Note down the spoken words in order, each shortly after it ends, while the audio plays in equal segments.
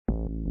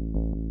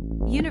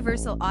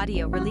Universal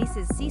Audio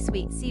releases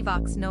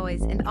C-Vox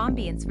Noise and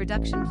Ambience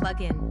Reduction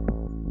plugin.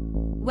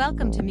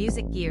 Welcome to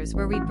Music Gears,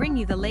 where we bring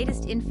you the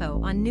latest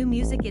info on new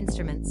music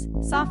instruments,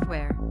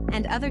 software,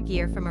 and other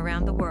gear from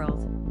around the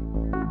world.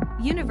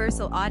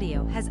 Universal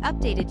Audio has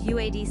updated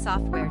UAD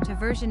software to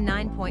version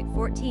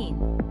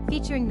 9.14,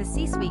 featuring the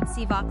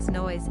C-Vox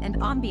Noise and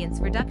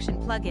Ambience Reduction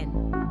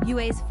plugin,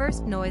 UA's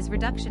first noise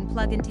reduction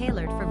plugin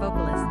tailored for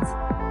vocalists.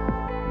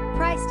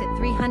 Priced at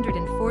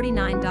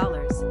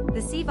 $349,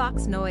 the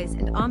C-Vox Noise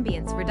and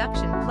Ambience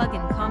Reduction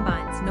plugin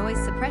combines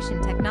noise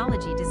suppression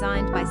technology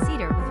designed by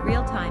CEDAR with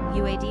real-time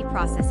UAD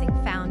processing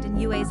found in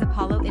UA's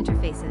Apollo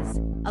interfaces,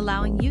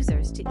 allowing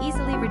users to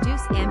easily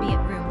reduce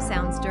ambient room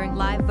sounds during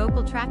live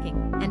vocal tracking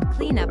and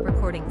clean up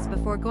recordings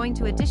before going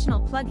to additional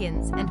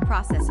plugins and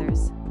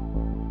processors.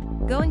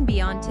 Going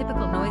beyond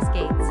typical noise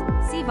gates,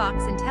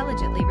 C-Vox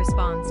intelligently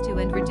responds to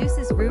and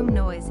reduces room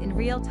noise in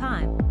real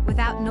time,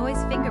 without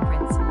noise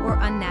fingerprints or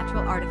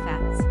unnatural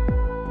artifacts.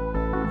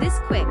 This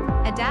quick,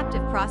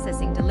 adaptive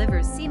processing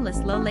delivers seamless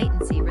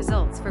low-latency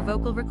results for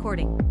vocal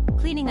recording,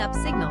 cleaning up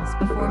signals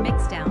before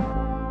mixdown.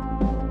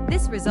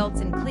 This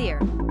results in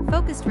clear,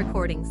 focused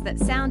recordings that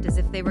sound as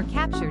if they were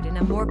captured in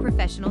a more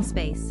professional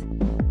space.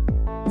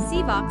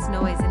 C-Vox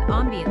Noise and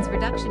Ambience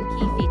Reduction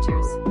key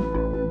features: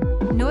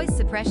 noise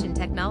suppression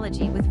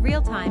technology with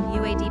real-time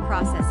UAD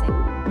processing,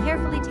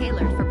 carefully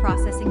tailored for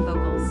processing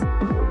vocals.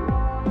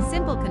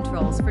 Simple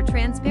controls for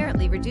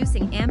transparently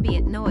reducing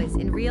ambient noise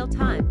in real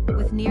time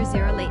with near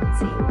zero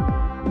latency.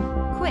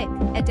 Quick,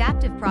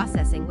 adaptive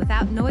processing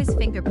without noise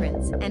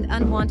fingerprints and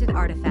unwanted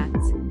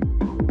artifacts.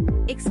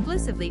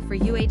 Exclusively for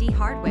UAD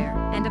hardware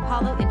and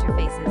Apollo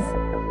interfaces.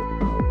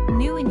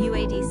 New in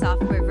UAD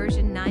Software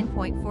version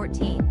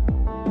 9.14.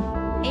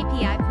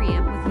 API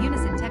preamp with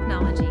Unison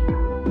technology.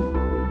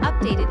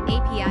 Updated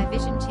API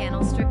Vision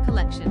Channel Strip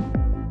Collection.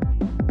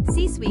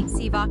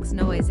 C-Vox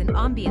Noise and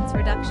Ambience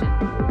Reduction.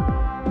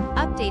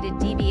 Updated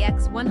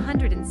DBX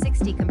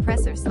 160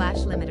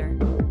 compressor/limiter.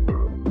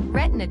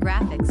 Retina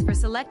graphics for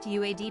select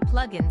UAD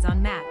plugins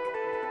on Mac.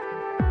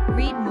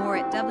 Read more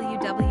at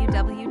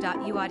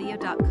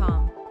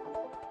www.uaudio.com.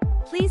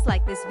 Please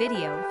like this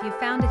video if you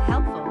found it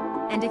helpful,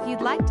 and if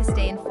you'd like to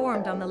stay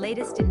informed on the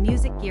latest in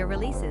music gear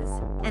releases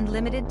and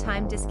limited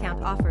time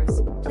discount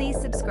offers, please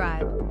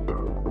subscribe.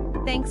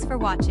 Thanks for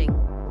watching.